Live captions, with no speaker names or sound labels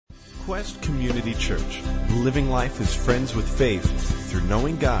Northwest Community Church, living life as friends with faith through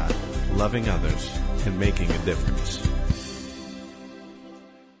knowing God, loving others, and making a difference.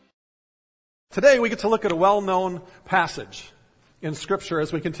 Today we get to look at a well-known passage in Scripture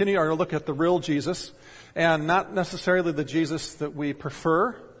as we continue our look at the real Jesus, and not necessarily the Jesus that we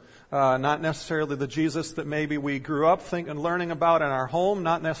prefer, not necessarily the Jesus that maybe we grew up thinking and learning about in our home,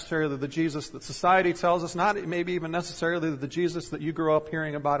 not necessarily the Jesus that society tells us, not maybe even necessarily the Jesus that you grew up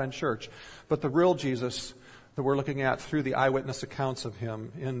hearing about in church, but the real Jesus that we're looking at through the eyewitness accounts of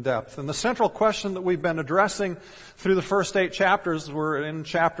him in depth. And the central question that we've been addressing through the first 8 chapters, we're in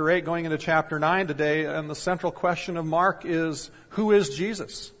chapter 8 going into chapter 9 today, and the central question of Mark is, who is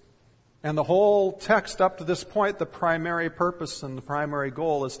Jesus? And the whole text up to this point, the primary purpose and the primary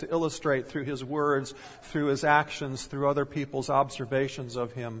goal is to illustrate through his words, through his actions, through other people's observations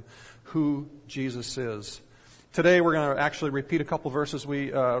of him, who Jesus is. Today we're going to actually repeat a couple verses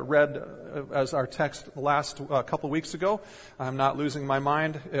we read as our text last couple weeks ago. I'm not losing my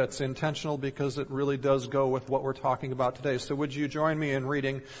mind. It's intentional because it really does go with what we're talking about today. So would you join me in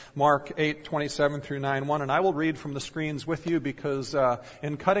reading Mark 8:27 through 9:1? And I will read from the screens with you because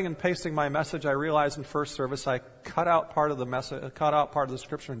in cutting and pasting my message, I realized in first service I cut out part of the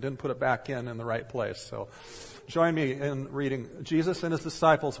scripture and didn't put it back in the right place. So join me in reading. Jesus and his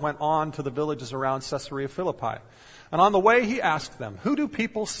disciples went on to the villages around Caesarea Philippi. And on the way he asked them, "Who do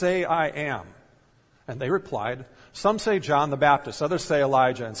people say I am?" And they replied, "Some say John the Baptist, others say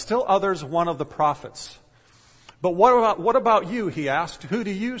Elijah, and still others one of the prophets." "But what about you?" he asked. "Who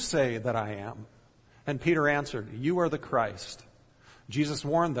do you say that I am?" And Peter answered, "You are the Christ." Jesus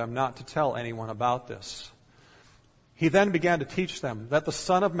warned them not to tell anyone about this. He then began to teach them that the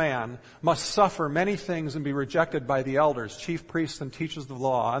Son of Man must suffer many things and be rejected by the elders, chief priests, and teachers of the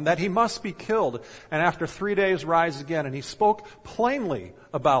law, and that he must be killed and after 3 days rise again. And he spoke plainly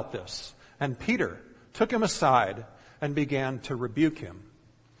about this. And Peter took him aside and began to rebuke him.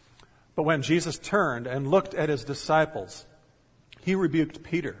 But when Jesus turned and looked at his disciples, he rebuked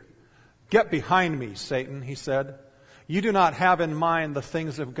Peter. "Get behind me, Satan," he said. "You do not have in mind the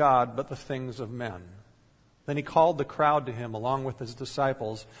things of God, but the things of men." Then he called the crowd to him along with his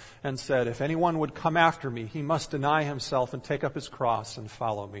disciples and said, "If anyone would come after me, he must deny himself and take up his cross and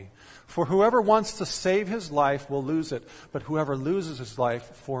follow me. For whoever wants to save his life will lose it, but whoever loses his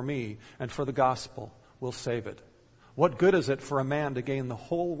life for me and for the gospel will save it. What good is it for a man to gain the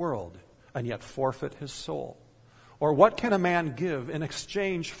whole world and yet forfeit his soul? Or what can a man give in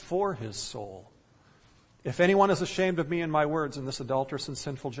exchange for his soul? If anyone is ashamed of me and my words in this adulterous and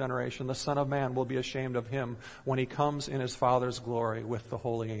sinful generation, the Son of Man will be ashamed of him when he comes in his Father's glory with the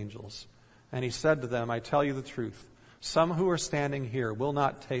holy angels." And he said to them, "I tell you the truth, some who are standing here will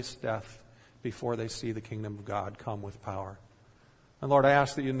not taste death before they see the kingdom of God come with power." And Lord, I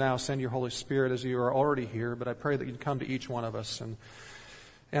ask that you now send your Holy Spirit as you are already here, but I pray that you'd come to each one of us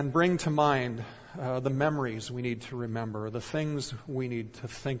and bring to mind the memories we need to remember, the things we need to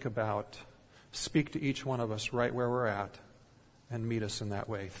think about. Speak to each one of us right where we're at and meet us in that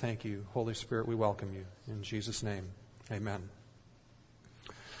way. Thank you, Holy Spirit. We welcome you. In Jesus' name, amen.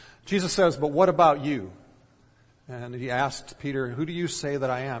 Jesus says, "But what about you?" And he asked Peter, "Who do you say that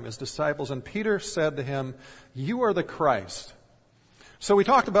I am?" His disciples. And Peter said to him, "You are the Christ." So we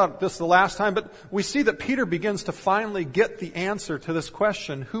talked about this the last time, but we see that Peter begins to finally get the answer to this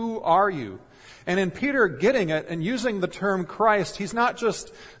question, who are you? And in Peter getting it and using the term Christ, he's not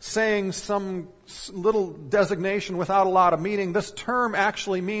just saying some little designation without a lot of meaning. This term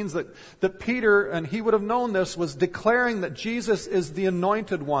actually means that Peter, and he would have known this, was declaring that Jesus is the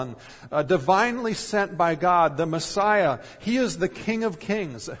anointed one, divinely sent by God, the Messiah. He is the King of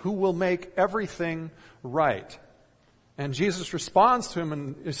Kings who will make everything right. And Jesus responds to him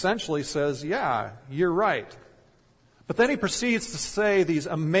and essentially says, "Yeah, you're right." But then he proceeds to say these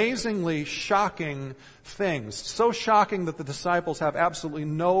amazingly shocking things, so shocking that the disciples have absolutely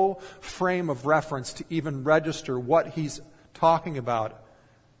no frame of reference to even register what he's talking about.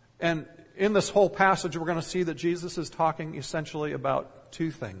 And in this whole passage, we're going to see that Jesus is talking essentially about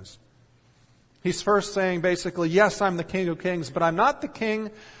 2 things. He's first saying basically, yes, I'm the King of Kings, but I'm not the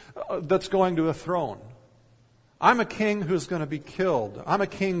king that's going to a throne. I'm a king who's going to be killed. I'm a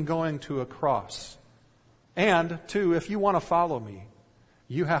king going to a cross. And 2, if you want to follow me,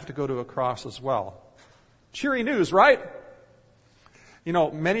 you have to go to a cross as well. Cheery news, right? You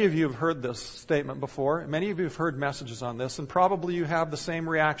know, many of you have heard this statement before. Many of you have heard messages on this, and probably you have the same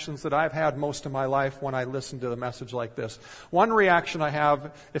reactions that I've had most of my life when I listen to a message like this. One reaction I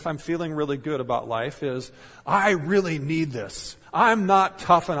have, if I'm feeling really good about life, is, I really need this. I'm not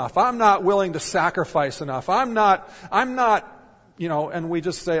tough enough. I'm not willing to sacrifice enough. I'm not and we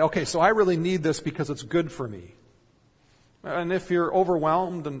just say, okay, so I really need this because it's good for me. And if you're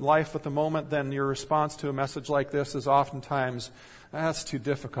overwhelmed in life at the moment, then your response to a message like this is oftentimes, that's too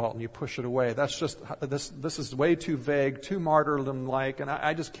difficult, and you push it away. That's just, this is way too vague, too martyrdom-like, and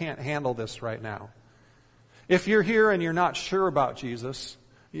I just can't handle this right now. If you're here and you're not sure about Jesus,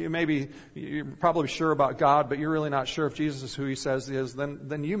 you're probably sure about God, but you're really not sure if Jesus is who he says he is,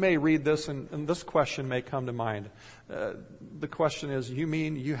 then you may read this and this question may come to mind. The question is, you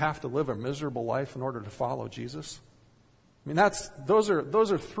mean you have to live a miserable life in order to follow Jesus? I mean, those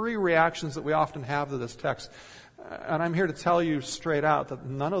are three reactions that we often have to this text. And I'm here to tell you straight out that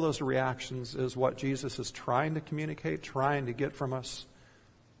none of those reactions is what Jesus is trying to communicate, trying to get from us,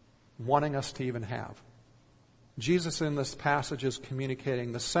 wanting us to even have. Jesus in this passage is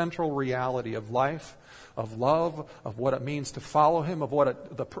communicating the central reality of life, of love, of what it means to follow him, of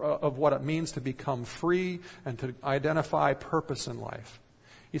what it means to become free and to identify purpose in life.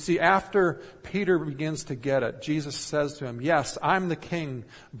 You see, after Peter begins to get it, Jesus says to him, yes, I'm the king,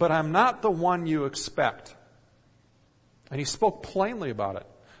 but I'm not the one you expect. And he spoke plainly about it.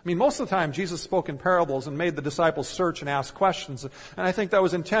 I mean, most of the time, Jesus spoke in parables and made the disciples search and ask questions. And I think that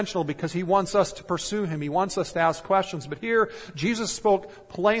was intentional because he wants us to pursue him. He wants us to ask questions. But here, Jesus spoke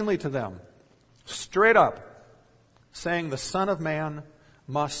plainly to them, straight up, saying the Son of Man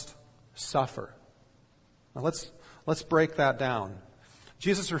must suffer. Now let's break that down.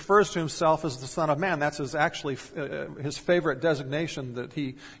 Jesus refers to himself as the Son of Man. That's his favorite designation that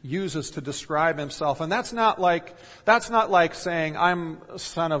he uses to describe himself. And that's not like saying, I'm a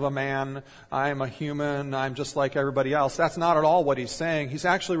son of a man, I'm a human, I'm just like everybody else. That's not at all what he's saying. He's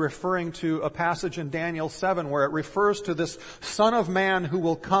actually referring to a passage in Daniel 7 where it refers to this Son of Man who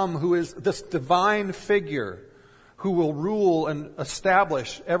will come, who is this divine figure who will rule and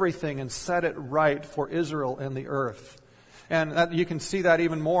establish everything and set it right for Israel and the earth. And you can see that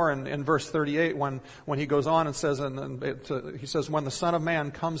even more in verse 38 when he goes on and says, he says, when the Son of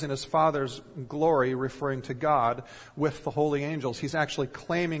Man comes in his Father's glory, referring to God, with the holy angels. He's actually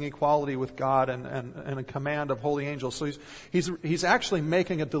claiming equality with God and a command of holy angels. So he's actually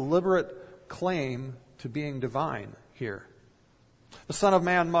making a deliberate claim to being divine here. The Son of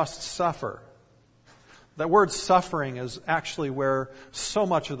Man must suffer. That word suffering is actually where so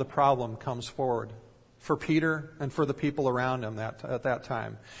much of the problem comes forward for Peter and for the people around him at that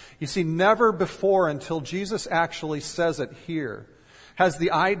time. You see, never before until Jesus actually says it here has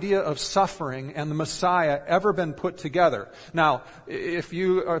the idea of suffering and the Messiah ever been put together. Now, if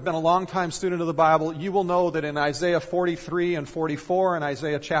you have been a long-time student of the Bible, you will know that in Isaiah 43 and 44 and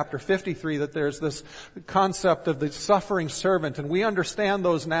Isaiah chapter 53 that there's this concept of the suffering servant, and we understand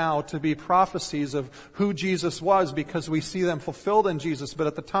those now to be prophecies of who Jesus was because we see them fulfilled in Jesus. But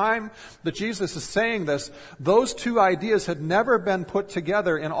at the time that Jesus is saying this, those two ideas had never been put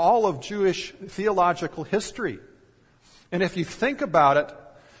together in all of Jewish theological history. And if you think about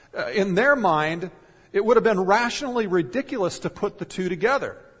it, in their mind, it would have been rationally ridiculous to put the two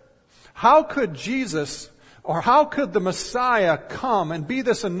together. How could Jesus, or how could the Messiah come and be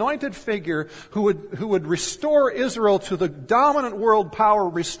this anointed figure who would restore Israel to the dominant world power,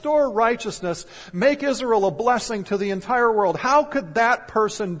 restore righteousness, make Israel a blessing to the entire world? How could that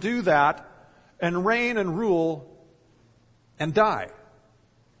person do that and reign and rule and die?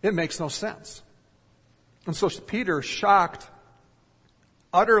 It makes no sense. And so Peter, shocked,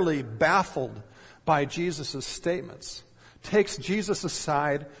 utterly baffled by Jesus' statements, takes Jesus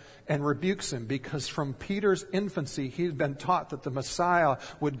aside and rebukes him because from Peter's infancy he'd been taught that the Messiah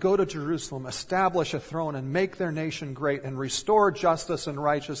would go to Jerusalem, establish a throne, and make their nation great and restore justice and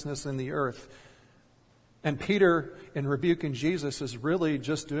righteousness in the earth. And Peter, in rebuking Jesus, is really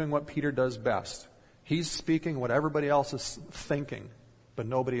just doing what Peter does best. He's speaking what everybody else is thinking, but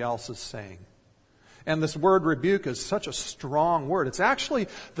nobody else is saying. And this word rebuke is such a strong word. It's actually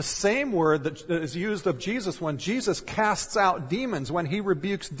the same word that is used of Jesus when Jesus casts out demons, when he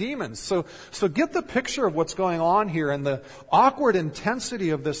rebukes demons. So get the picture of what's going on here and the awkward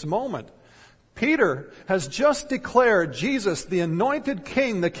intensity of this moment. Peter has just declared Jesus, the anointed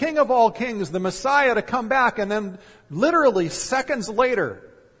king, the king of all kings, the Messiah to come back, and then literally seconds later,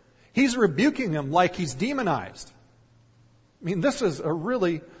 he's rebuking him like he's demonized. I mean, this is a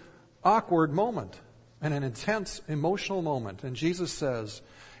really awkward moment. And an intense emotional moment. And Jesus says,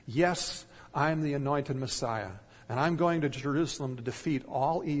 yes, I'm the anointed Messiah. And I'm going to Jerusalem to defeat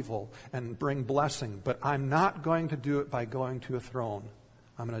all evil and bring blessing. But I'm not going to do it by going to a throne.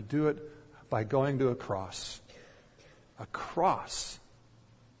 I'm going to do it by going to a cross. A cross.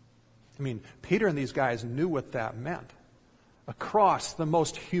 I mean, Peter and these guys knew what that meant. A cross, the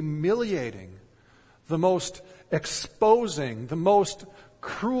most humiliating, the most exposing, the most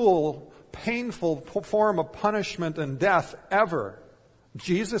cruel, painful form of punishment and death ever.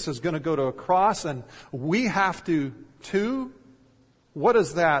 Jesus is going to go to a cross, and we have to too? What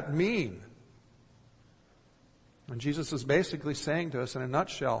does that mean? And Jesus is basically saying to us in a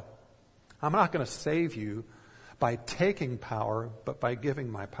nutshell, I'm not going to save you by taking power, but by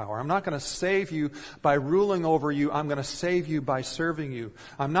giving my power. I'm not going to save you by ruling over you. I'm going to save you by serving you.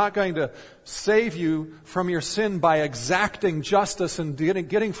 I'm not going to save you from your sin by exacting justice and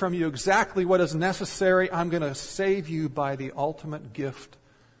getting from you exactly what is necessary. I'm going to save you by the ultimate gift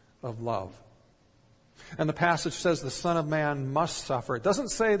of love. And the passage says the Son of Man must suffer. It doesn't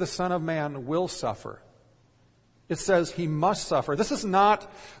say the Son of Man will suffer. It says he must suffer. This is not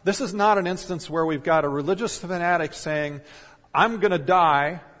an instance where we've got a religious fanatic saying, I'm going to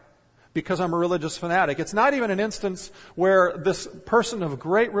die because I'm a religious fanatic. It's not even an instance where this person of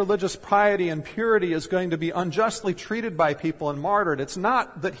great religious piety and purity is going to be unjustly treated by people and martyred. It's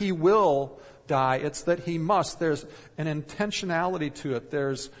not that he will die. It's that he must. There's an intentionality to it.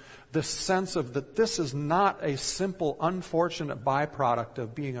 There's this sense of that this is not a simple, unfortunate byproduct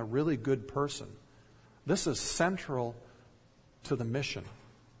of being a really good person. This is central to the mission.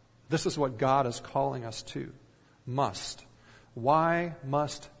 This is what God is calling us to. Must. Why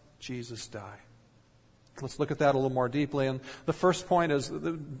must Jesus die? Let's look at that a little more deeply. And the first point is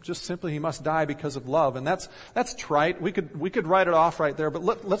just simply he must die because of love. And that's trite. We could write it off right there,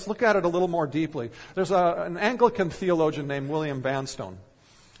 but let's look at it a little more deeply. There's an Anglican theologian named William Vanstone.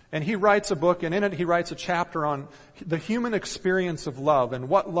 And he writes a book, and in it he writes a chapter on the human experience of love and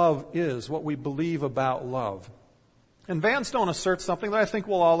what love is, what we believe about love. And Vanstone asserts something that I think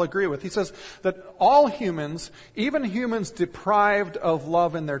we'll all agree with. He says that all humans, even humans deprived of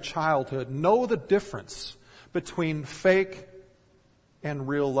love in their childhood, know the difference between fake and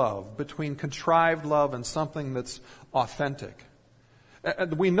real love, between contrived love and something that's authentic.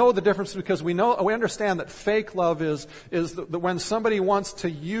 We know the difference because we understand that fake love is when somebody wants to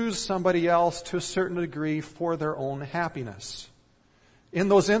use somebody else to a certain degree for their own happiness. In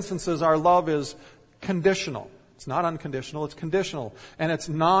those instances, our love is conditional. It's not unconditional, it's conditional. And it's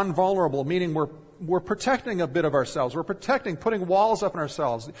non-vulnerable, meaning we're protecting a bit of ourselves. We're putting walls up in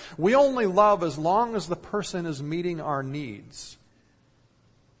ourselves. We only love as long as the person is meeting our needs,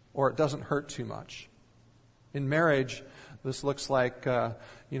 or it doesn't hurt too much. In marriage, this looks like,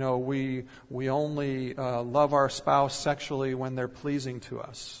 we only love our spouse sexually when they're pleasing to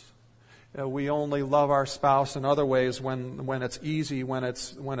us. We only love our spouse in other ways when it's easy, when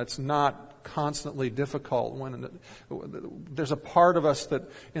it's not constantly difficult. There's a part of us that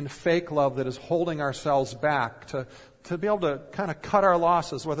in fake love that is holding ourselves back to be able to kind of cut our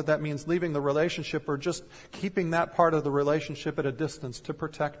losses, whether that means leaving the relationship or just keeping that part of the relationship at a distance to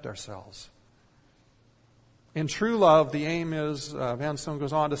protect ourselves. In true love, the aim is, Vanstone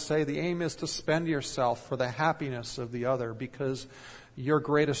goes on to say, the aim is to spend yourself for the happiness of the other because your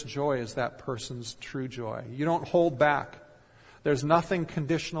greatest joy is that person's true joy. You don't hold back. There's nothing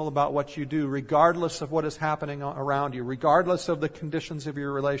conditional about what you do, regardless of what is happening around you, regardless of the conditions of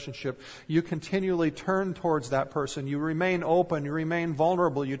your relationship. You continually turn towards that person. You remain open. You remain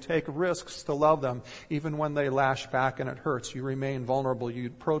vulnerable. You take risks to love them, even when they lash back and it hurts. You remain vulnerable. You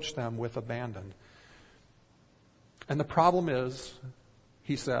approach them with abandon. And the problem is,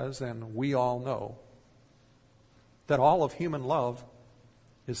 he says, and we all know, that all of human love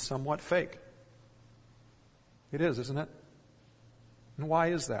is somewhat fake. It is, isn't it? And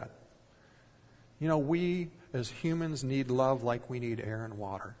why is that? We as humans need love like we need air and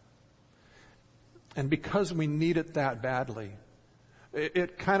water. And because we need it that badly,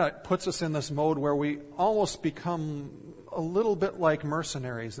 it kind of puts us in this mode where we almost become a little bit like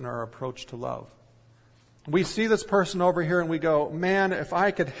mercenaries in our approach to love. We see this person over here and we go, man, if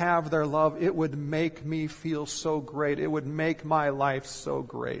I could have their love, it would make me feel so great. It would make my life so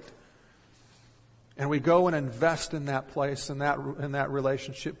great. And we go and invest in that place, in that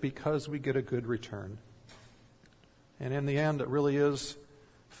relationship, because we get a good return. And in the end, it really is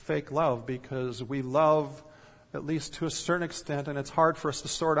fake love, because we love, at least to a certain extent, and it's hard for us to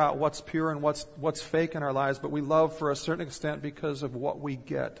sort out what's pure and what's fake in our lives, but we love for a certain extent because of what we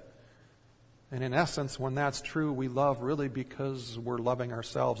get. And in essence, when that's true, we love really because we're loving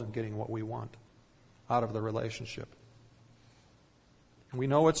ourselves and getting what we want out of the relationship. And we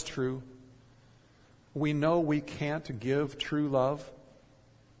know it's true. We know we can't give true love.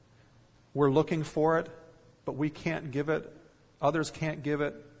 We're looking for it, but we can't give it. Others can't give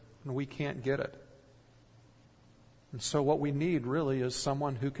it, and we can't get it. And so what we need really is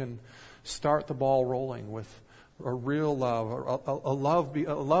someone who can start the ball rolling with a real love, a love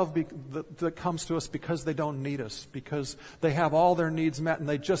that comes to us because they don't need us, because they have all their needs met and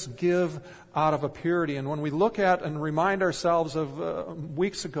they just give out of a purity. And when we look at and remind ourselves of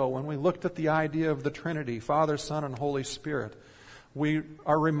weeks ago, when we looked at the idea of the Trinity, Father, Son, and Holy Spirit, we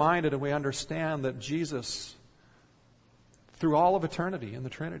are reminded and we understand that Jesus, through all of eternity in the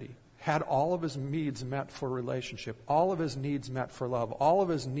Trinity, had all of his needs met for relationship, all of his needs met for love, all of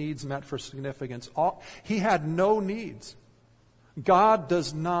his needs met for significance. He had no needs. God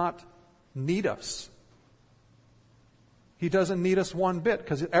does not need us. He doesn't need us one bit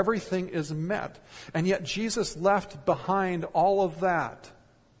because everything is met. And yet Jesus left behind all of that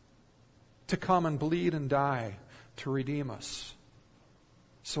to come and bleed and die to redeem us.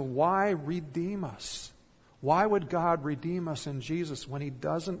 So why redeem us? Why would God redeem us in Jesus when he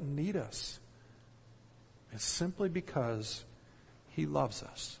doesn't need us? It's simply because he loves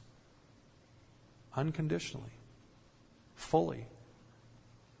us unconditionally, fully,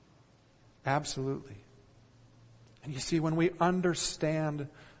 absolutely. And you see, when we understand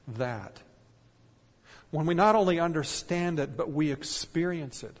that, when we not only understand it, but we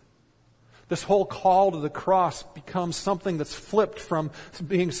experience it, this whole call to the cross becomes something that's flipped from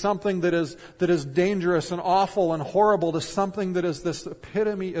being something that is dangerous and awful and horrible to something that is this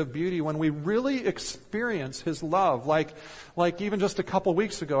epitome of beauty. When we really experience his love, like even just a couple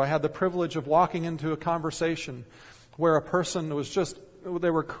weeks ago, I had the privilege of walking into a conversation where a person they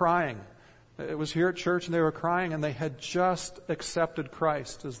were crying. It was here at church and they were crying and they had just accepted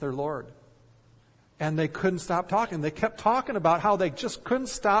Christ as their Lord. And they couldn't stop talking. They kept talking about how they just couldn't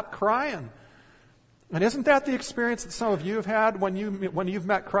stop crying. And isn't that the experience that some of you have had when you've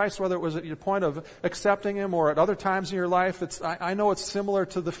met Christ, whether it was at your point of accepting him or at other times in your life? I know it's similar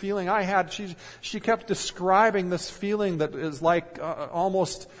to the feeling I had. She kept describing this feeling that is like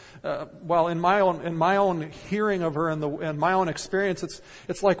almost in my own hearing of her and my own experience,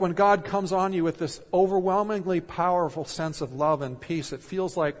 it's like when God comes on you with this overwhelmingly powerful sense of love and peace. It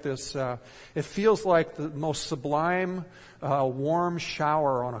feels like this. It feels like the most sublime warm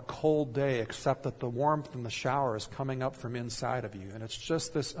shower on a cold day, except that the warmth in the shower is coming up from inside of you. And it's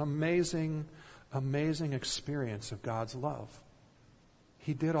just this amazing, amazing experience of God's love.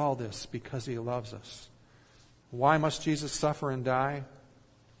 He did all this because he loves us. Why must Jesus suffer and die?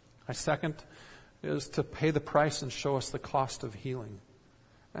 My second is to pay the price and show us the cost of healing.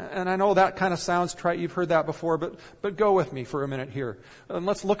 And I know that kind of sounds trite. You've heard that before, but go with me for a minute here. And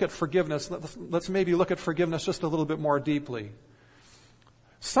let's look at forgiveness. Let's maybe look at forgiveness just a little bit more deeply.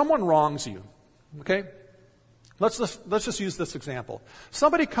 Someone wrongs you, okay? Let's just use this example.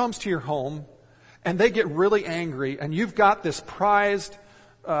 Somebody comes to your home and they get really angry, and you've got this prized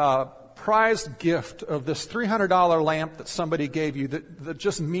gift of this $300 lamp that somebody gave you that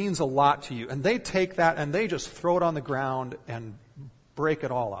just means a lot to you. And they take that and they just throw it on the ground and break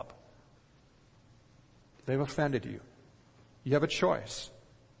it all up. They've offended you. You have a choice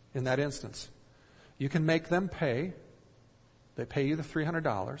in that instance. You can make them pay. They pay you the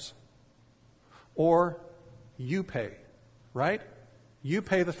 $300. Or you pay, right? You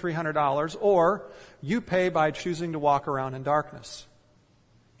pay the $300, or you pay by choosing to walk around in darkness.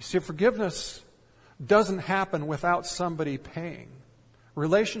 You see, forgiveness doesn't happen without somebody paying.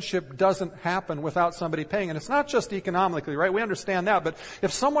 Relationship doesn't happen without somebody paying. And it's not just economically, right? We understand that. But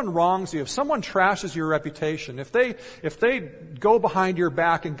if someone wrongs you, if someone trashes your reputation, if they go behind your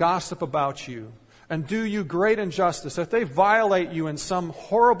back and gossip about you and do you great injustice, if they violate you in some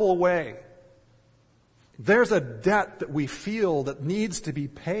horrible way, there's a debt that we feel that needs to be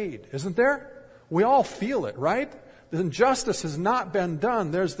paid, isn't there? We all feel it, right? The injustice has not been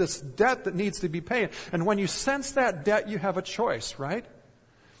done. There's this debt that needs to be paid. And when you sense that debt, you have a choice, right?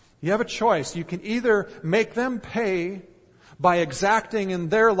 You have a choice. You can either make them pay by exacting in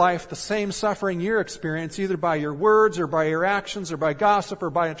their life the same suffering you experience, either by your words or by your actions or by gossip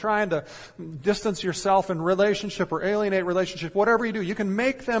or by trying to distance yourself in relationship or alienate relationship, whatever you do, you can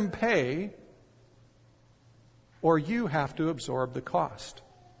make them pay, or you have to absorb the cost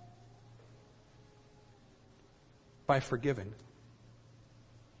by forgiving.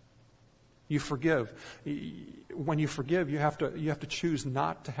 You forgive. When you forgive, you have to choose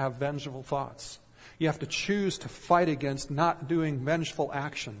not to have vengeful thoughts. You have to choose to fight against not doing vengeful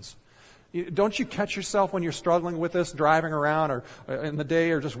actions. Don't you catch yourself when you're struggling with this, driving around or in the day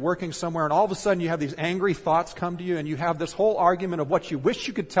or just working somewhere, and all of a sudden you have these angry thoughts come to you and you have this whole argument of what you wish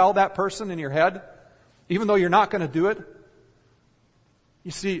you could tell that person in your head, even though you're not going to do it?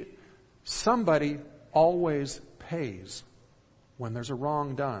 You see, somebody always pays when there's a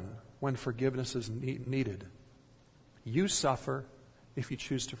wrong done, when forgiveness is needed. You suffer if you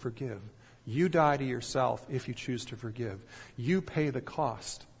choose to forgive. You die to yourself if you choose to forgive. You pay the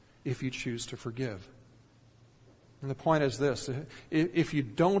cost if you choose to forgive. And the point is this: if you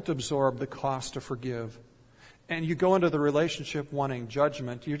don't absorb the cost to forgive, and you go into the relationship wanting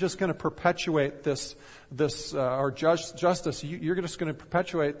judgment, you're just going to perpetuate this justice. You're just going to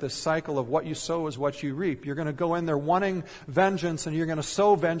perpetuate this cycle of what you sow is what you reap. You're going to go in there wanting vengeance, and you're going to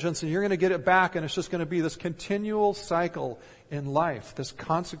sow vengeance, and you're going to get it back, and it's just going to be this continual cycle in life, this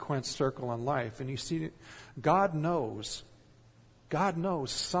consequence circle in life. And you see, God knows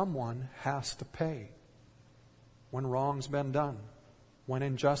someone has to pay when wrong's been done, when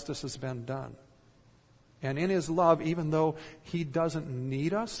injustice has been done. And in His love, even though He doesn't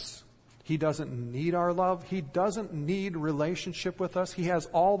need us, He doesn't need our love, He doesn't need relationship with us, He has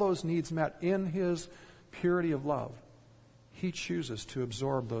all those needs met in His purity of love. He chooses to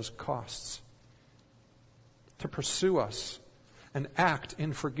absorb those costs, to pursue us and act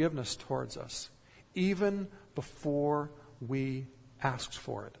in forgiveness towards us, even before we ask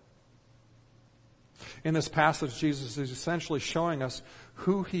for it. In this passage, Jesus is essentially showing us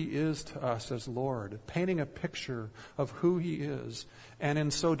who He is to us as Lord, painting a picture of who He is, and in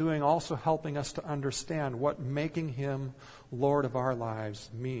so doing also helping us to understand what making Him Lord of our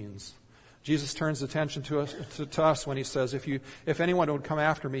lives means. Jesus turns attention to us when He says, if anyone would come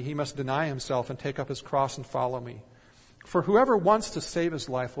after me, he must deny himself and take up his cross and follow me. For whoever wants to save his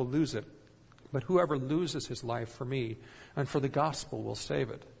life will lose it, but whoever loses his life for me and for the gospel will save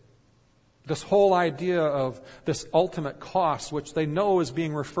it. This whole idea of this ultimate cost, which they know is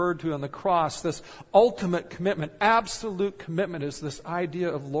being referred to on the cross, this ultimate commitment, absolute commitment, is this idea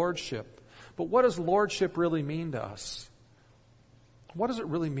of lordship. But what does lordship really mean to us? What does it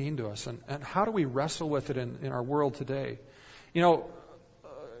really mean to us? And how do we wrestle with it in our world today? You know,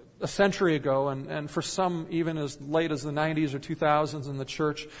 a century ago, and for some even as late as the 90s or 2000s in the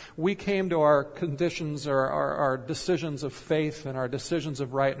church, we came to our conditions or our decisions of faith and our decisions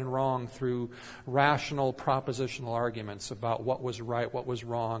of right and wrong through rational propositional arguments about what was right, what was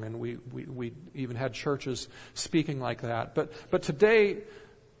wrong, and we even had churches speaking like that. But today,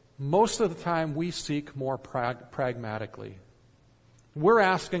 most of the time we seek more pragmatically. We're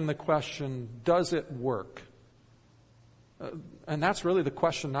asking the question, does it work? And that's really the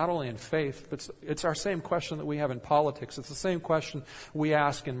question not only in faith, but it's our same question that we have in politics. It's the same question we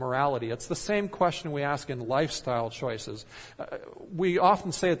ask in morality. It's the same question we ask in lifestyle choices. We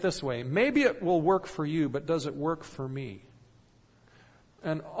often say it this way: maybe it will work for you, but does it work for me?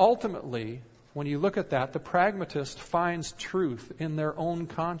 And ultimately, when you look at that, the pragmatist finds truth in their own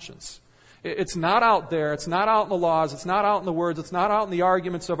conscience. It's not out there. It's not out in the laws. It's not out in the words. It's not out in the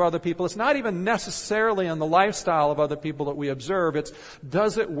arguments of other people. It's not even necessarily in the lifestyle of other people that we observe. It's,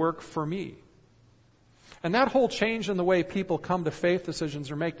 does it work for me? And that whole change in the way people come to faith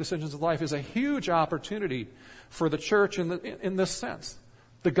decisions or make decisions in life is a huge opportunity for the church in this sense.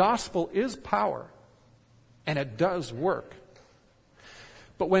 The gospel is power, and it does work.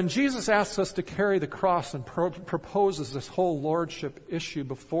 But when Jesus asks us to carry the cross and proposes this whole lordship issue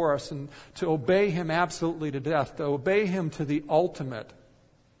before us and to obey Him absolutely to death, to obey Him to the ultimate,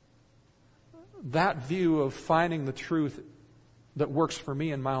 that view of finding the truth that works for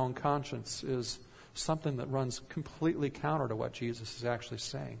me in my own conscience is something that runs completely counter to what Jesus is actually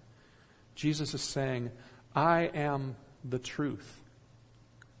saying. Jesus is saying, I am the truth.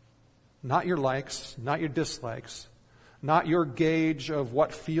 Not your likes, not your dislikes, not your gauge of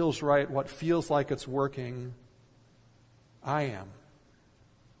what feels right, what feels like it's working. I am.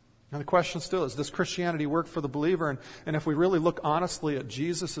 And the question still is, does Christianity work for the believer? And if we really look honestly at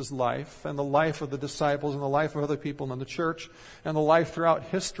Jesus' life and the life of the disciples and the life of other people in the church and the life throughout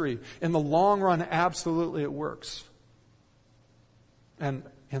history, in the long run, absolutely it works. And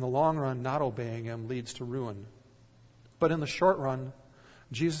in the long run, not obeying Him leads to ruin. But in the short run,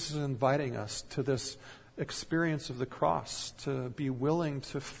 Jesus is inviting us to this experience of the cross, to be willing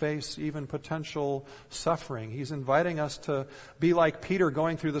to face even potential suffering. He's inviting us to be like Peter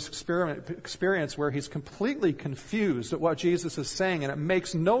going through this experience where he's completely confused at what Jesus is saying and it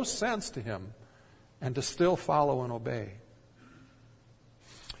makes no sense to him, and to still follow and obey.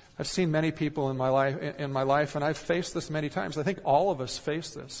 I've seen many people in my life, and I've faced this many times. I think all of us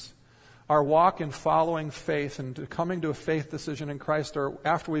face this. Our walk in following faith and coming to a faith decision in Christ, or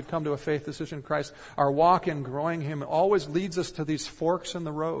after we've come to a faith decision in Christ, our walk in growing Him always leads us to these forks in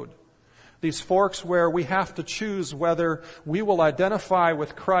the road. These forks where we have to choose whether we will identify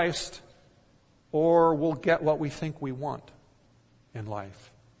with Christ or we'll get what we think we want in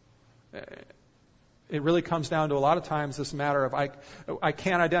life. It really comes down to a lot of times this matter of I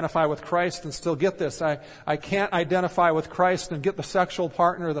can't identify with Christ and still get this. I can't identify with Christ and get the sexual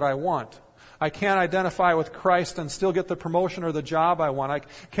partner that I want. I can't identify with Christ and still get the promotion or the job I want.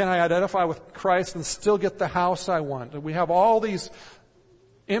 Can I identify with Christ and still get the house I want? We have all these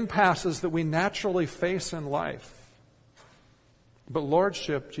impasses that we naturally face in life. But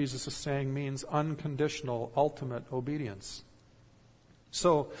lordship, Jesus is saying, means unconditional, ultimate obedience.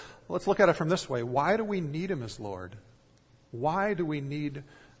 So let's look at it from this way. Why do we need him as Lord? Why do we need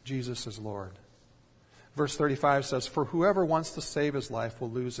Jesus as Lord? Verse 35 says, "For whoever wants to save his life will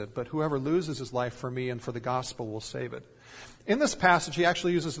lose it, but whoever loses his life for me and for the gospel will save it." In this passage, he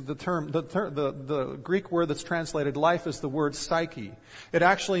actually uses the Greek word that's translated life is the word psyche. It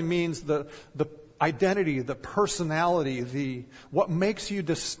actually means the identity, the personality, what makes you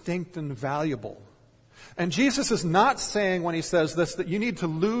distinct and valuable. And Jesus is not saying when he says this that you need to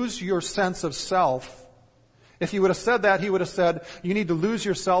lose your sense of self. If he would have said that, he would have said you need to lose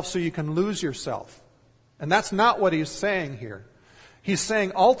yourself so you can lose yourself. And that's not what he's saying here. He's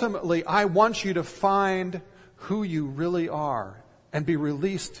saying ultimately, I want you to find who you really are and be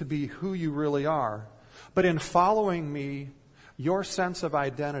released to be who you really are. But in following me, your sense of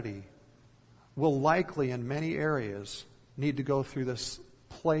identity will likely, in many areas, need to go through this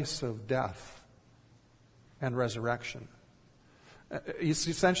place of death and resurrection. He's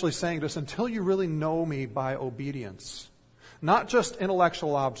essentially saying to us, until you really know me by obedience, not just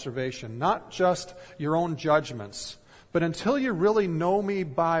intellectual observation, not just your own judgments, but until you really know me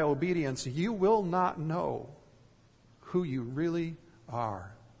by obedience, you will not know who you really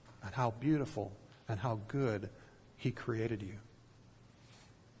are and how beautiful and how good he created you.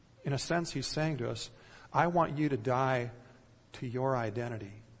 In a sense, he's saying to us, I want you to die to your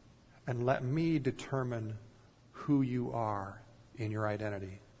identity and let me determine who you are in your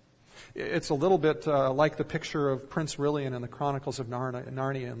identity. It's a little bit like the picture of Prince Rilian in the Chronicles of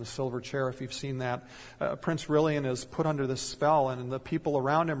Narnia in the silver chair, if you've seen that. Prince Rilian is put under this spell, and the people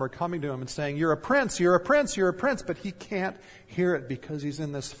around him are coming to him and saying, you're a prince, you're a prince, you're a prince, but he can't hear it because he's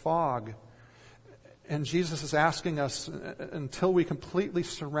in this fog. And Jesus is asking us, until we completely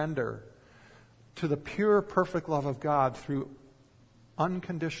surrender to the pure, perfect love of God through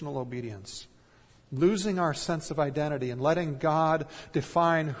unconditional obedience, losing our sense of identity and letting God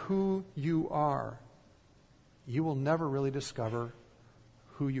define who you are, you will never really discover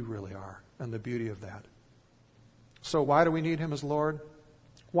who you really are and the beauty of that. So why do we need him as Lord?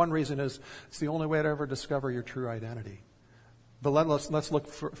 One reason is it's the only way to ever discover your true identity. But let's look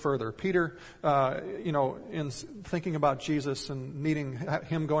further. Peter, in thinking about Jesus and needing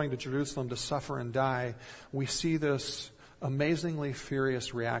him going to Jerusalem to suffer and die, we see this amazingly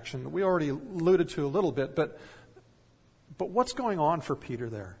furious reaction that we already alluded to a little bit. But what's going on for Peter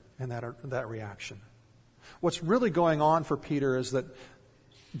there in that reaction? What's really going on for Peter is that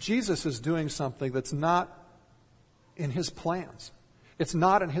Jesus is doing something that's not in his plans. It's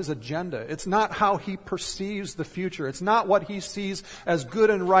not in his agenda. It's not how he perceives the future. It's not what he sees as good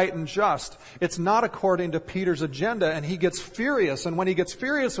and right and just. It's not according to Peter's agenda, and he gets furious. And when he gets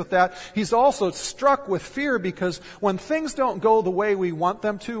furious with that, he's also struck with fear, because when things don't go the way we want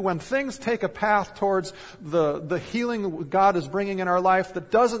them to, when things take a path towards the healing God is bringing in our life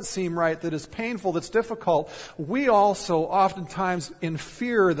that doesn't seem right, that is painful, that's difficult, we also oftentimes in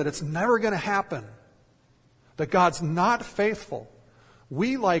fear that it's never going to happen, that God's not faithful.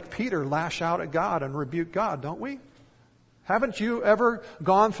 We, like Peter, lash out at God and rebuke God, don't we? Haven't you ever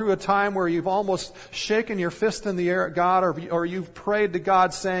gone through a time where you've almost shaken your fist in the air at God, or you've prayed to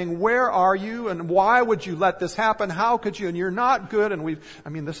God saying, where are you, and why would you let this happen? How could you? And you're not good.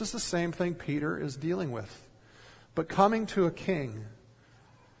 And this is the same thing Peter is dealing with. But coming to a king,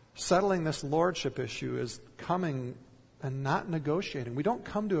 settling this lordship issue, is coming and not negotiating. We don't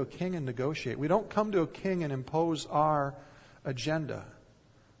come to a king and negotiate. We don't come to a king and impose our agenda.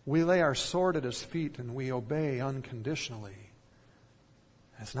 We lay our sword at his feet and we obey unconditionally.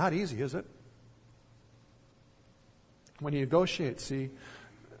 It's not easy, is it? When you negotiate, see,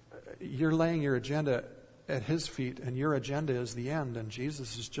 you're laying your agenda at his feet, and your agenda is the end, and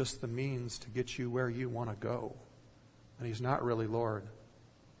Jesus is just the means to get you where you want to go. And he's not really Lord.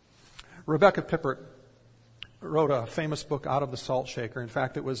 Rebecca Pippert wrote a famous book, Out of the Salt Shaker. In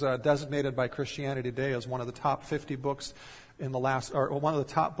fact, it was designated by Christianity Today as one of the top 50 books one of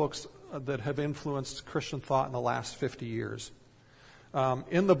the top books that have influenced Christian thought in the last 50 years.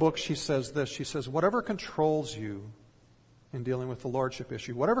 In the book, she says this. She says, whatever controls you in dealing with the lordship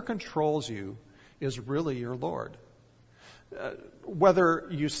issue, whatever controls you is really your Lord. Whether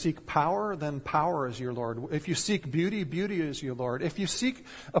you seek power, then power is your Lord. If you seek beauty, beauty is your Lord. If you seek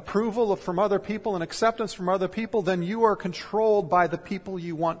approval from other people and acceptance from other people, then you are controlled by the people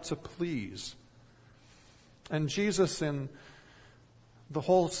you want to please. And Jesus, in the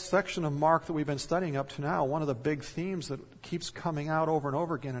whole section of Mark that we've been studying up to now, one of the big themes that keeps coming out over and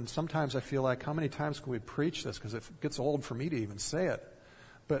over again, and sometimes I feel like, how many times can we preach this? Because it gets old for me to even say it.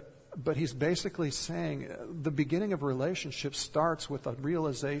 But he's basically saying the beginning of a relationship starts with a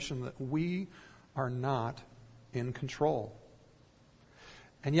realization that we are not in control.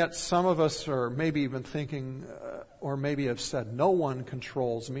 And yet some of us are maybe even thinking, or maybe have said, no one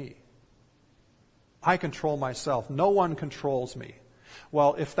controls me. I control myself. No one controls me.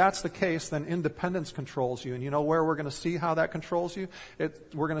 Well, if that's the case, then independence controls you. And you know where we're going to see how that controls you?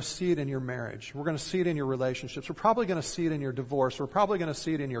 We're going to see it in your marriage. We're going to see it in your relationships. We're probably going to see it in your divorce. We're probably going to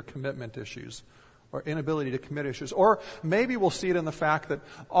see it in your commitment issues or inability to commit issues. Or maybe we'll see it in the fact that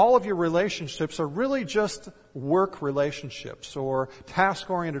all of your relationships are really just work relationships or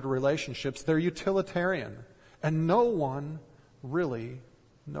task-oriented relationships. They're utilitarian. And no one really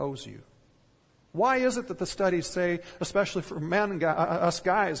knows you. Why is it that the studies say, especially for men and us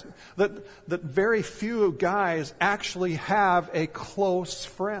guys, that very few guys actually have a close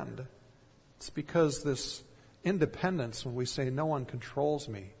friend? It's because this independence, when we say no one controls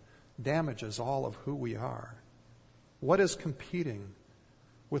me, damages all of who we are. What is competing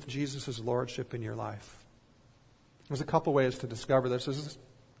with Jesus' lordship in your life? There's a couple ways to discover this. There's this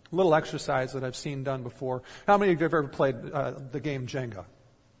little exercise that I've seen done before. How many of you have ever played the game Jenga?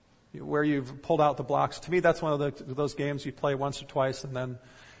 Where you've pulled out the blocks. To me, that's one of those games you play once or twice and then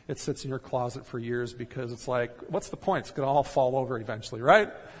it sits in your closet for years because it's like, what's the point? It's going to all fall over eventually, right?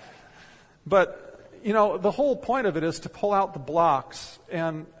 But, the whole point of it is to pull out the blocks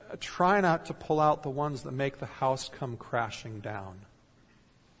and try not to pull out the ones that make the house come crashing down.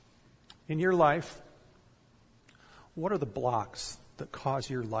 In your life, what are the blocks that cause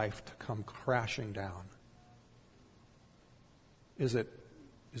your life to come crashing down? Is it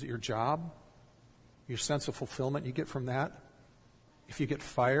your job? Your sense of fulfillment you get from that? If you get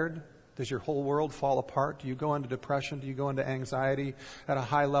fired, does your whole world fall apart? Do you go into depression? Do you go into anxiety at a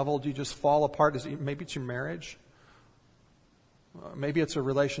high level? Do you just fall apart? Maybe it's your marriage. Maybe it's a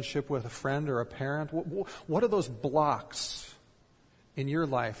relationship with a friend or a parent. What are those blocks in your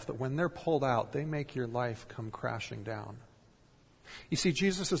life that when they're pulled out, they make your life come crashing down? You see,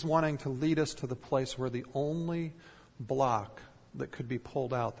 Jesus is wanting to lead us to the place where the only block that could be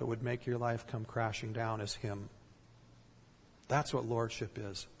pulled out that would make your life come crashing down is Him. That's what lordship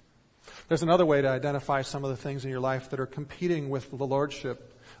is. There's another way to identify some of the things in your life that are competing with the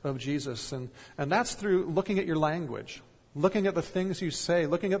lordship of Jesus, and that's through looking at your language, looking at the things you say,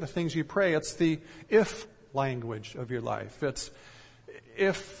 looking at the things you pray. It's the if language of your life. It's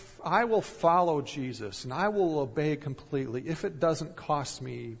if I will follow Jesus and I will obey completely if it doesn't cost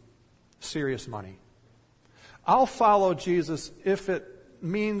me serious money. I'll follow Jesus if it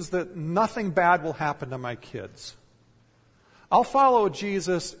means that nothing bad will happen to my kids. I'll follow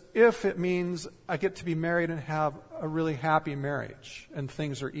Jesus if it means I get to be married and have a really happy marriage and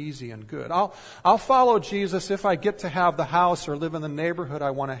things are easy and good. I'll follow Jesus if I get to have the house or live in the neighborhood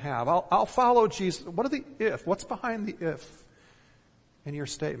I want to have. I'll follow Jesus. What are the if? What's behind the if in your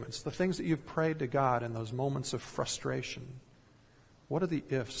statements? The things that you've prayed to God in those moments of frustration. What are the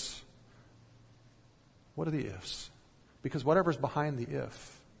ifs? What are the ifs? Because whatever's behind the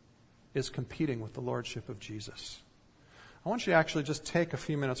if is competing with the lordship of Jesus. I want you to actually just take a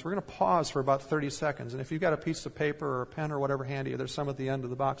few minutes. We're going to pause for about 30 seconds. And if you've got a piece of paper or a pen or whatever handy, there's some at the end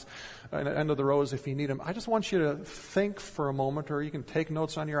of the box, at the end of the rows if you need them. I just want you to think for a moment, or you can take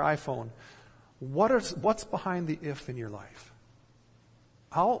notes on your iPhone. What's behind the if in your life?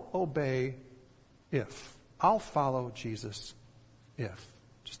 I'll obey if. I'll follow Jesus if.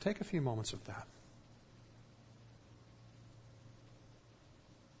 Just take a few moments of that.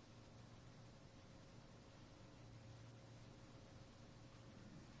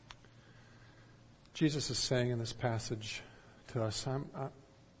 Jesus is saying in this passage to us,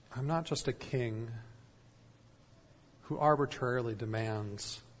 I'm not just a king who arbitrarily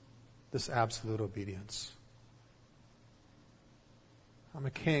demands this absolute obedience. I'm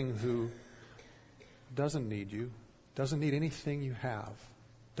a king who doesn't need you, doesn't need anything you have,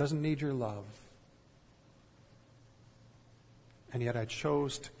 doesn't need your love. And yet I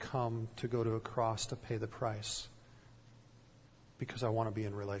chose to come to go to a cross to pay the price because I want to be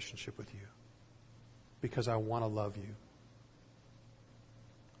in relationship with you. Because I want to love you.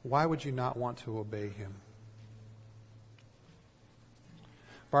 Why would you not want to obey Him?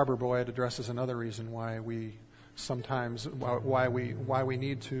 Barbara Boyd addresses another reason why we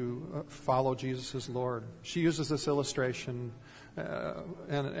need to follow Jesus as Lord. She uses this illustration,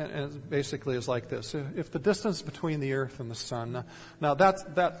 and it basically is like this: if the distance between the earth and the sun, now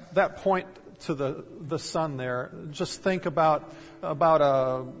that point to the sun there, just think about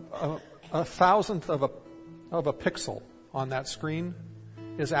a thousandth of a pixel on that screen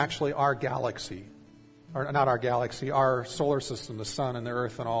is actually our galaxy. Or not our galaxy, our solar system, the sun and the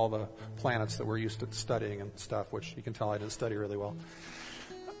earth and all the planets that we're used to studying and stuff, which you can tell I didn't study really well.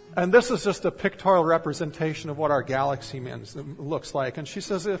 And this is just a pictorial representation of what our galaxy looks like. And she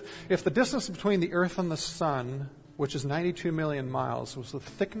says if the distance between the earth and the sun, which is 92 million miles, was the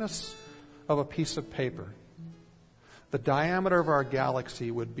thickness of a piece of paper, the diameter of our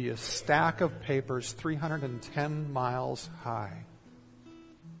galaxy would be a stack of papers 310 miles high.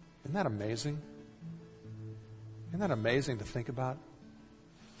 Isn't that amazing? Isn't that amazing to think about?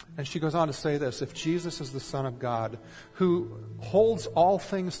 And she goes on to say this: if Jesus is the Son of God, who holds all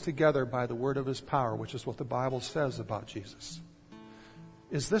things together by the word of his power, which is what the Bible says about Jesus,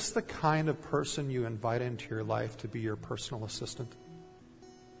 is this the kind of person you invite into your life to be your personal assistant?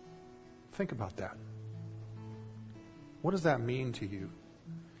 Think about that. What does that mean to you?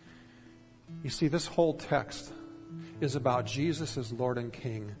 You see, this whole text is about Jesus as Lord and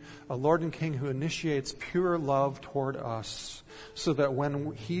King, a Lord and King who initiates pure love toward us so that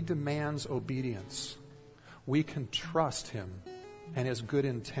when he demands obedience, we can trust him and his good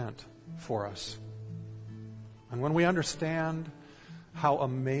intent for us. And when we understand how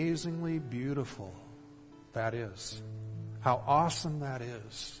amazingly beautiful that is, how awesome that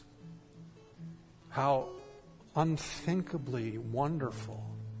is, how unthinkably wonderful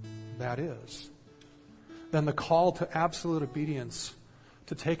that is, then the call to absolute obedience,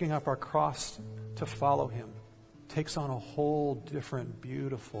 to taking up our cross to follow him, takes on a whole different,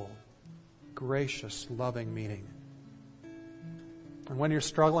 beautiful, gracious, loving meaning. And when you're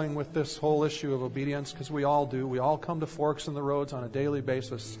struggling with this whole issue of obedience, because we all do, we all come to forks in the roads on a daily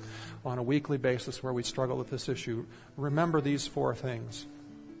basis, on a weekly basis where we struggle with this issue, remember these 4 things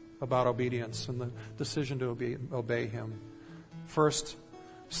about obedience and the decision to obey him. First,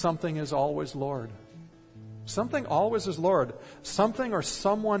 something is always Lord. Something always is Lord. Something or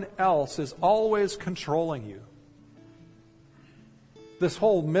someone else is always controlling you. This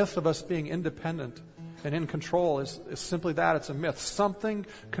whole myth of us being independent and in control is simply that. It's a myth. Something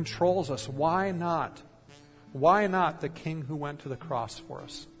controls us. Why not? Why not the King who went to the cross for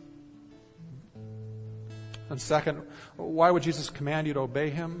us? And second, why would Jesus command you to obey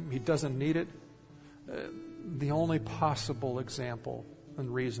him? He doesn't need it. The only possible example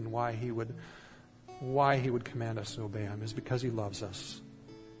and reason why he would command us to obey him is because he loves us.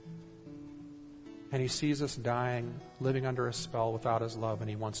 And he sees us dying, living under a spell without his love, and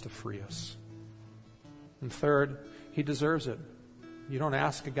he wants to free us. And third, he deserves it. You don't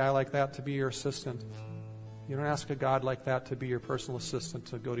ask a guy like that to be your assistant. You don't ask a God like that to be your personal assistant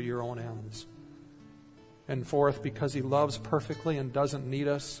to go to your own ends. And fourth, because he loves perfectly and doesn't need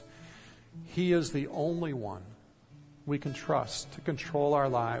us, he is the only one we can trust to control our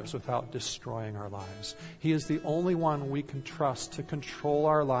lives without destroying our lives. He is the only one we can trust to control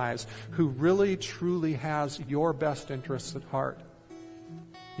our lives, who really, truly has your best interests at heart.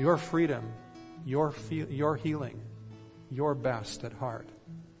 Your freedom, your healing, your best at heart.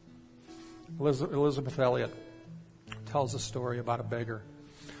 Elizabeth Elliot tells a story about a beggar.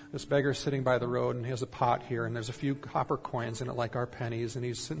 This beggar's sitting by the road, and he has a pot here, and there's a few copper coins in it like our pennies, and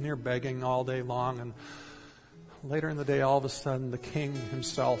he's sitting there begging all day long, and later in the day, all of a sudden, the king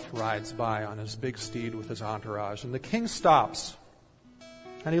himself rides by on his big steed with his entourage. And the king stops.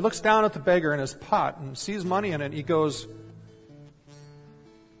 And he looks down at the beggar in his pot and sees money in it. And he goes,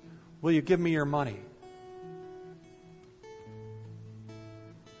 "Will you give me your money?"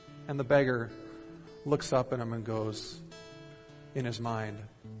 And the beggar looks up at him and goes, in his mind,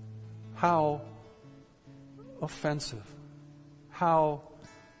 how offensive, how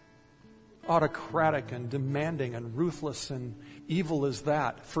autocratic and demanding and ruthless and evil is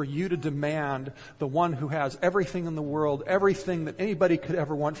that, for you to demand the one who has everything in the world, everything that anybody could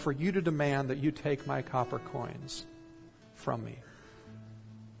ever want, for you to demand that you take my copper coins from me.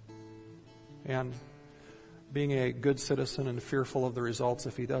 And being a good citizen and fearful of the results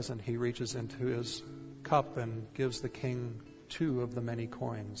if he doesn't, he reaches into his cup and gives the king 2 of the many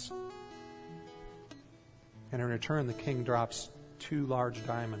coins. And in return, the king drops 2 large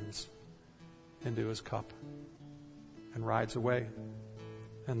diamonds into his cup and rides away.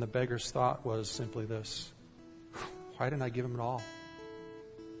 And the beggar's thought was simply this: why didn't I give him it all?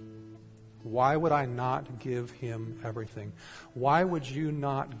 Why would I not give him everything? Why would you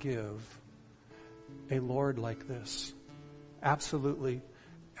not give a Lord like this absolutely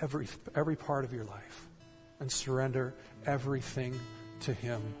every part of your life and surrender everything to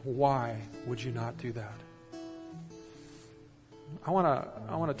him? Why would you not do that? I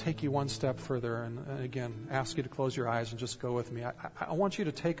want to take you one step further and again, ask you to close your eyes and just go with me. I want you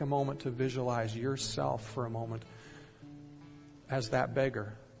to take a moment to visualize yourself for a moment as that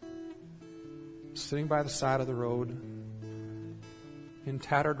beggar, sitting by the side of the road in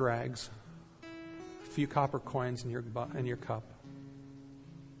tattered rags, a few copper coins in your cup.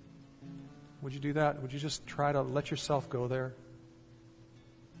 Would you do that? Would you just try to let yourself go there?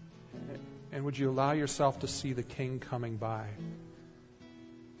 And would you allow yourself to see the King coming by,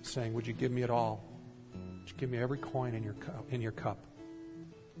 saying, would you give me it all? Would you give me every coin in your cup?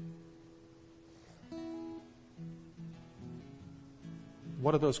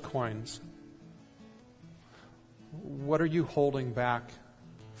 What are those coins? What are you holding back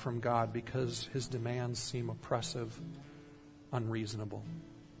from God because His demands seem oppressive, unreasonable?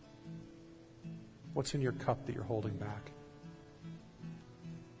 What's in your cup that you're holding back?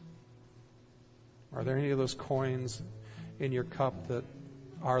 Are there any of those coins in your cup that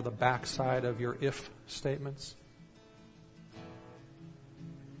are the backside of your if statements?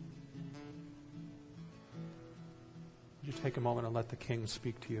 Would you take a moment and let the King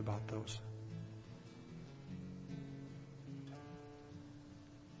speak to you about those?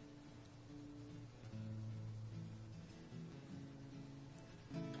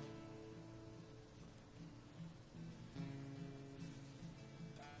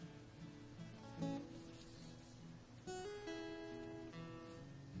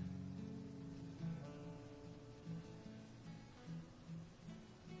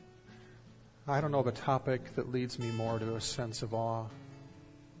 I don't know of a topic that leads me more to a sense of awe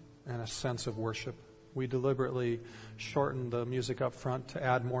and a sense of worship. We deliberately shortened the music up front to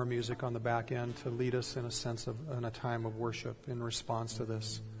add more music on the back end to lead us in a time of worship in response to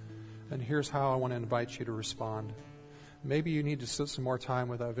this. And here's how I want to invite you to respond. Maybe you need to sit some more time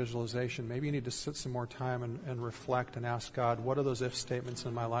with that visualization. Maybe you need to sit some more time and reflect and ask God, what are those if statements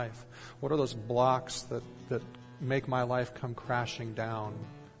in my life? What are those blocks that make my life come crashing down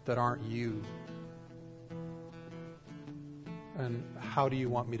that aren't you? And how do you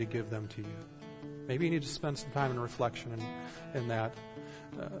want me to give them to you? Maybe you need to spend some time in reflection in that.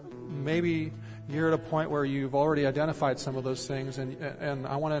 Maybe you're at a point where you've already identified some of those things, and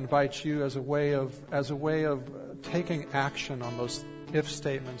I want to invite you as a way of taking action on those if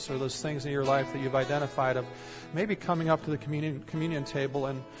statements or those things in your life that you've identified, of maybe coming up to the communion table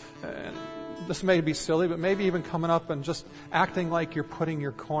and this may be silly, but maybe even coming up and just acting like you're putting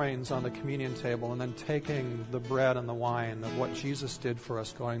your coins on the communion table and then taking the bread and the wine of what Jesus did for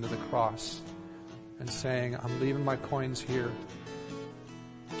us going to the cross and saying, I'm leaving my coins here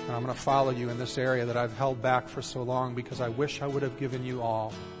and I'm going to follow you in this area that I've held back for so long because I wish I would have given you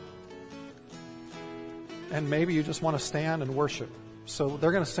all. And maybe you just want to stand and worship. So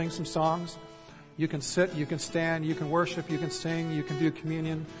they're going to sing some songs. You can sit, you can stand, you can worship, you can sing, you can do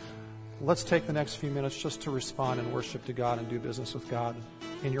communion. Let's take the next few minutes just to respond and worship to God and do business with God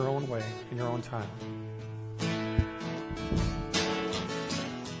in your own way, in your own time.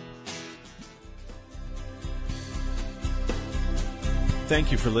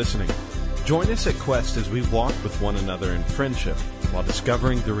 Thank you for listening. Join us at Quest as we walk with one another in friendship while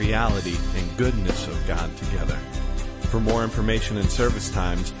discovering the reality and goodness of God together. For more information and service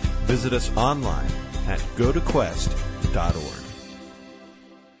times, visit us online at gotoquest.org.